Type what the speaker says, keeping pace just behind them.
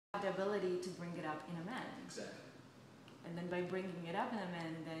the ability to bring it up in a man. Exactly. And then by bringing it up in a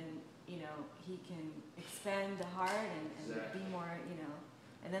man, then, you know, he can expand the heart and Exactly. be more, you know,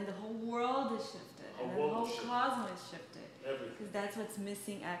 and then the whole world is shifted, Whole and then the world whole is shifted. cosmos is shifted. Everything. Because that's what's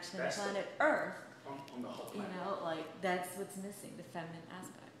missing actually on That's the- planet Earth, On the whole you planet. know, like that's what's missing, the feminine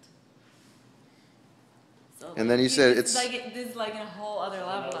aspect. So, And then he said it's- this is like a whole other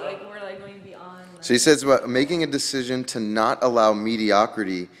level, like we're like going beyond. Like, So he says about making a decision to not allow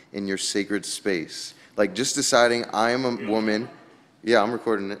mediocrity in your sacred space. Like just deciding I am a woman. Yeah, I'm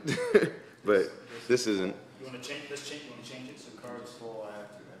recording it. But this isn't. You want to change? Let's change. You want to change it so cards for